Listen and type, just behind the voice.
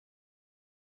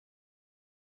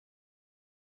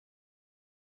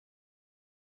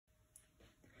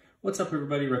What's up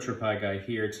everybody, RetroPie Guy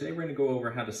here. Today we're going to go over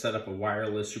how to set up a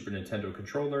wireless Super Nintendo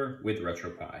controller with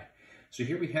RetroPie. So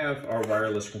here we have our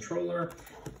wireless controller.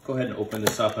 Go ahead and open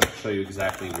this up and I'll show you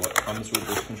exactly what comes with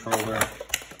this controller.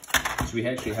 So we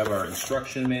actually have our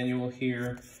instruction manual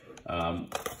here.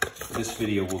 This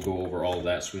video will go over all of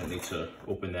that, so we don't need to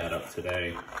open that up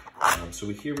today.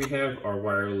 Here we have our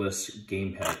wireless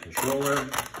gamepad controller.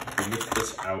 If we lift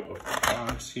this out of the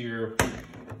box here,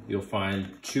 you'll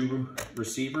find two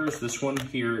receivers. This one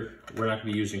here, we're not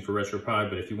gonna be using for RetroPie,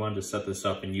 but if you wanted to set this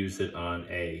up and use it on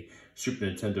a Super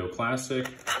Nintendo Classic,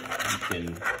 you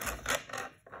can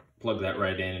plug that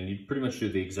right in and you pretty much do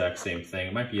the exact same thing.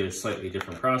 It might be a slightly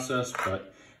different process,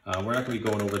 but we're not gonna be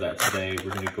going over that today.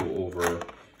 We're gonna go over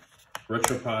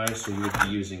RetroPie, so you would be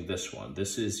using this one.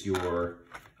 This is your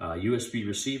USB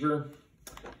receiver.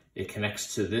 It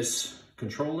connects to this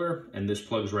controller, and this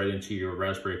plugs right into your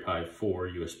Raspberry Pi 4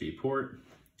 USB port.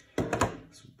 So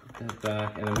put that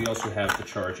back, and then we also have the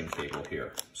charging cable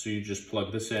here. So you just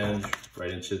plug this end right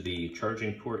into the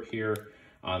charging port here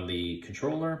on the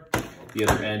controller. The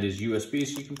other end is USB,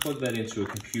 so you can plug that into a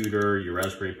computer, your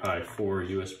Raspberry Pi 4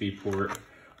 USB port,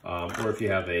 or if you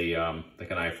have a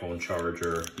like an iPhone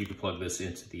charger, you can plug this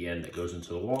into the end that goes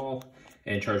into the wall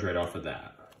and charge right off of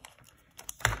that.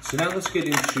 So now let's get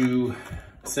into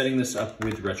setting this up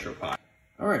with RetroPie.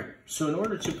 All right, so in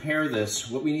order to pair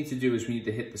this, what we need to do is we need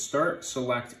to hit the Start,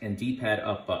 Select, and D-pad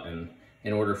up button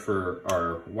in order for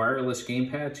our wireless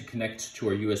gamepad to connect to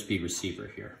our USB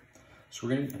receiver here. So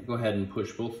we're gonna go ahead and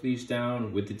push both of these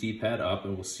down with the D-pad up,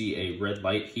 and we'll see a red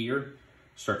light here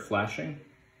start flashing.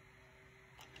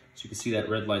 So you can see that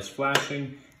red light's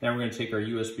flashing. Now we're gonna take our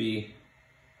USB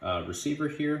receiver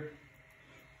here,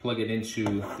 plug it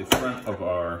into the front of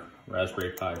our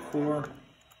Raspberry Pi 4.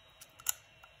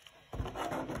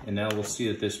 And now we'll see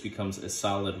that this becomes a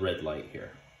solid red light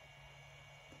here.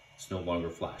 It's no longer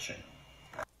flashing.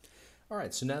 All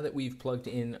right, so now that we've plugged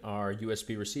in our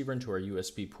USB receiver into our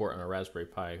USB port on our Raspberry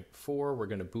Pi 4, we're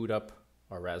gonna boot up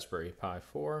our Raspberry Pi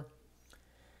 4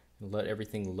 and let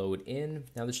everything load in.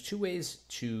 Now there's two ways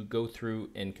to go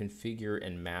through and configure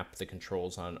and map the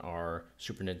controls on our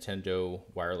Super Nintendo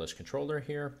wireless controller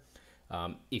here.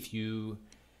 If you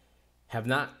have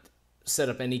not set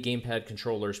up any gamepad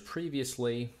controllers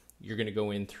previously, you're going to go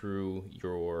in through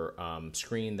your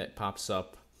screen that pops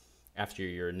up after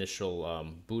your initial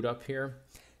boot up here.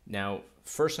 Now,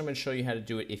 first I'm going to show you how to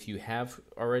do it if you have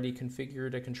already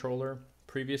configured a controller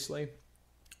previously,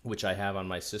 which I have on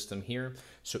my system here.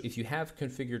 So if you have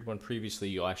configured one previously,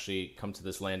 you'll actually come to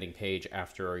this landing page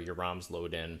after your ROMs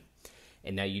load in.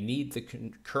 And now you need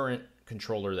the current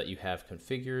controller that you have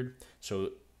configured.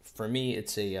 So for me,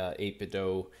 it's a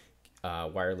 8BitDo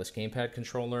wireless gamepad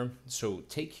controller. So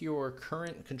take your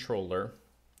current controller,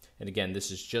 and again, this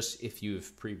is just if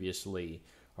you've previously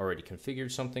already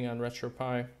configured something on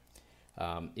RetroPie.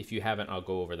 If you haven't, I'll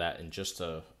go over that in just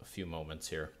a few moments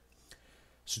here.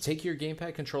 So take your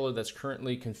gamepad controller that's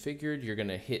currently configured. You're going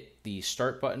to hit the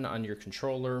Start button on your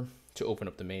controller to open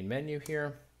up the main menu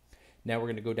here. Now we're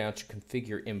going to go down to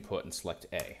Configure Input and select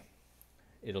A.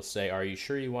 It'll say, are you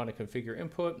sure you want to configure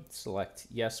input? Select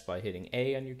yes by hitting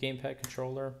A on your gamepad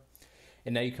controller.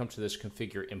 And now you come to this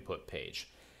configure input page.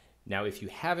 Now, if you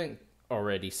haven't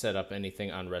already set up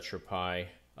anything on RetroPie,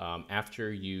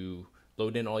 after you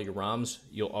load in all your ROMs,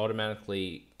 you'll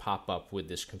automatically pop up with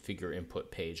this configure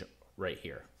input page right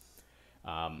here.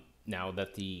 Now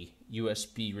that the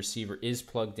USB receiver is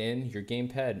plugged in, your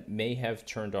gamepad may have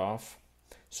turned off.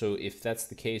 So if that's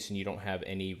the case and you don't have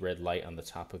any red light on the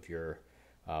top of your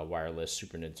wireless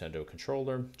Super Nintendo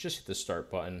controller, just hit the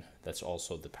Start button. That's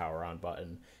also the power on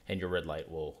button, and your red light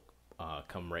will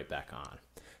come right back on.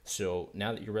 So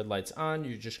now that your red light's on,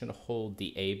 you're just going to hold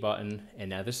the A button, and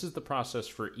now this is the process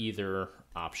for either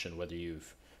option, whether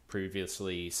you've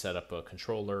previously set up a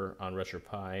controller on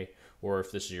RetroPie or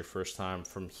if this is your first time.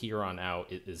 From here on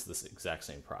out, it is this exact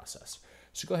same process.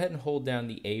 So go ahead and hold down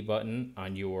the A button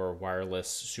on your wireless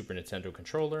Super Nintendo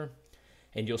controller,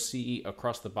 and you'll see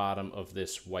across the bottom of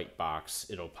this white box,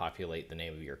 it'll populate the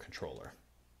name of your controller.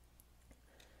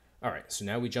 All right, so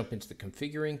now we jump into the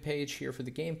configuring page here for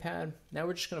the gamepad. Now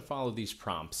we're just gonna follow these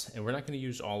prompts, and we're not gonna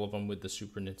use all of them with the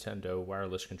Super Nintendo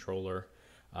wireless controller,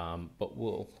 but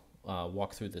we'll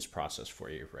walk through this process for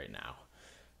you right now.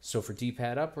 So for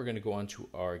D-pad up, we're gonna go onto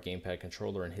our gamepad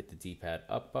controller and hit the D-pad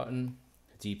up button.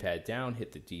 D-pad down,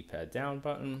 hit the D-pad down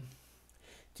button.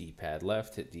 D-pad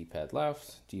left, hit D-pad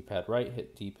left. D-pad right,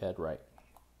 hit D-pad right.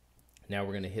 Now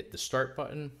we're going to hit the Start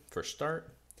button for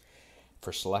Start.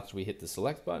 For Select, we hit the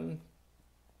Select button.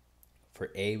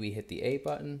 For A, we hit the A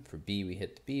button. For B, we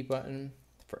hit the B button.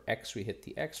 For X, we hit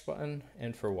the X button,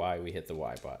 and for Y, we hit the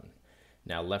Y button.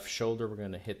 Now left shoulder, we're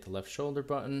going to hit the left shoulder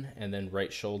button, and then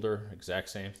right shoulder, exact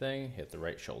same thing, hit the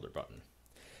right shoulder button.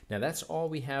 Now that's all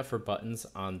we have for buttons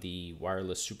on the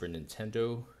wireless Super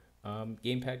Nintendo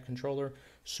gamepad controller.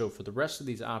 So for the rest of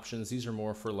these options, these are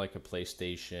more for like a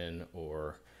PlayStation,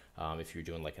 or if you're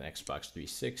doing like an Xbox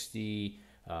 360,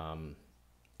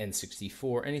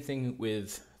 N64, anything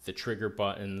with the trigger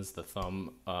buttons, the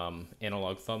thumb,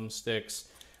 analog thumbsticks.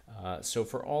 So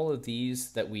for all of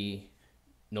these that we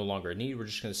no longer need, we're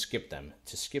just going to skip them.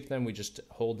 To skip them, we just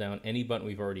hold down any button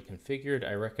we've already configured.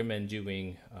 I recommend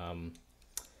doing,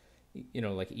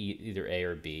 like either A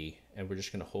or B, and we're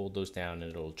just going to hold those down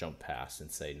and it'll jump past and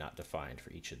say not defined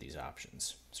for each of these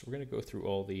options. So we're going to go through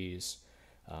all these.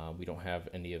 We don't have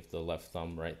any of the left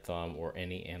thumb, right thumb, or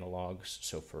any analogs.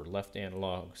 So for left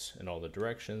analogs in all the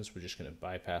directions, we're just going to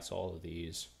bypass all of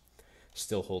these,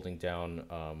 still holding down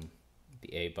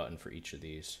the A button for each of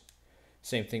these.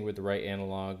 Same thing with the right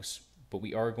analogs, but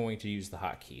we are going to use the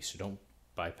hotkey, so don't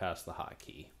bypass the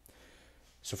hotkey.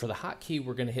 So for the hotkey,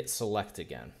 we're going to hit select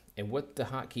again. And what the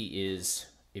hotkey is,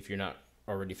 if you're not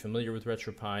already familiar with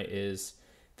RetroPie, is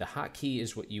the hotkey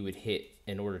is what you would hit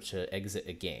in order to exit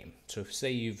a game. So if,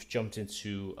 say you've jumped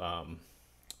into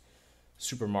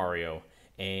Super Mario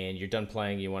and you're done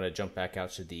playing, you want to jump back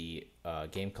out to the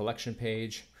game collection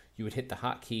page, you would hit the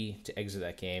hotkey to exit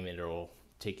that game, and it'll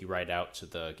take you right out to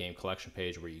the game collection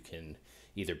page where you can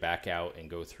either back out and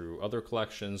go through other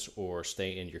collections or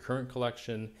stay in your current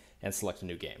collection and select a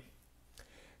new game.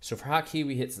 So for hotkey,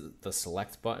 we hit the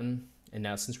select button. And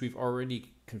now since we've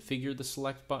already configured the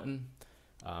select button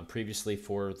previously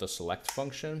for the select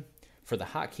function, for the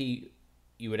hotkey,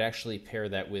 you would actually pair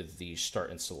that with the start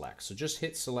and select. So just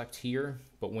hit select here,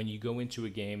 but when you go into a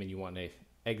game and you want to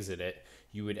exit it,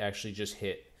 you would actually just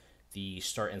hit the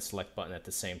start and select button at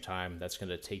the same time. That's going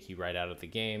to take you right out of the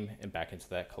game and back into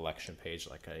that collection page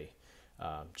like I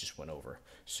just went over.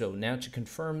 So now to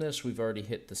confirm this, we've already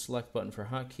hit the select button for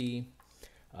hotkey.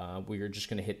 We are just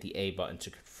going to hit the A button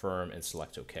to confirm and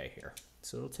select OK here.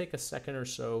 So it'll take a second or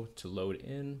so to load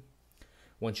in.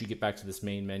 Once you get back to this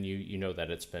main menu, you know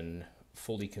that it's been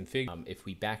fully configured. If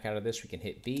we back out of this, we can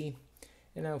hit B.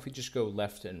 And now if we just go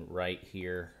left and right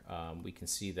here, we can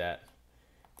see that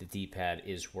the D-pad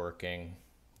is working.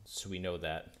 So we know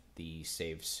that the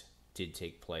saves did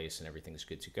take place and everything's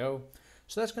good to go.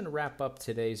 So that's going to wrap up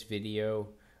today's video.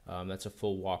 That's a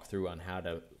full walkthrough on how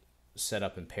to set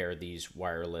up and pair these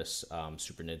wireless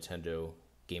Super Nintendo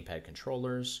gamepad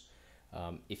controllers.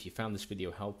 If you found this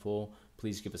video helpful,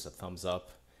 please give us a thumbs up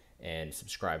and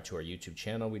subscribe to our YouTube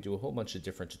channel. We do a whole bunch of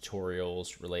different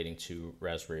tutorials relating to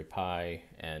Raspberry Pi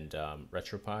and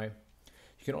RetroPie.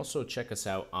 You can also check us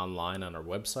out online on our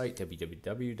website,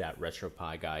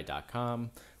 www.retropieguy.com.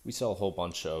 We sell a whole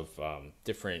bunch of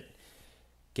different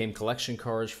game collection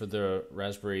cards for the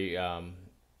Raspberry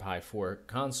Pi 4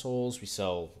 consoles. We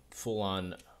sell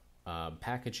full-on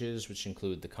packages, which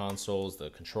include the consoles, the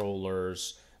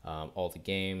controllers, all the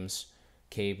games,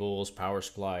 cables, power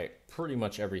supply, pretty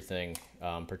much everything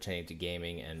pertaining to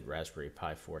gaming and Raspberry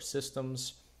Pi 4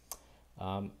 systems.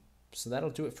 So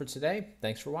that'll do it for today.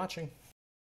 Thanks for watching.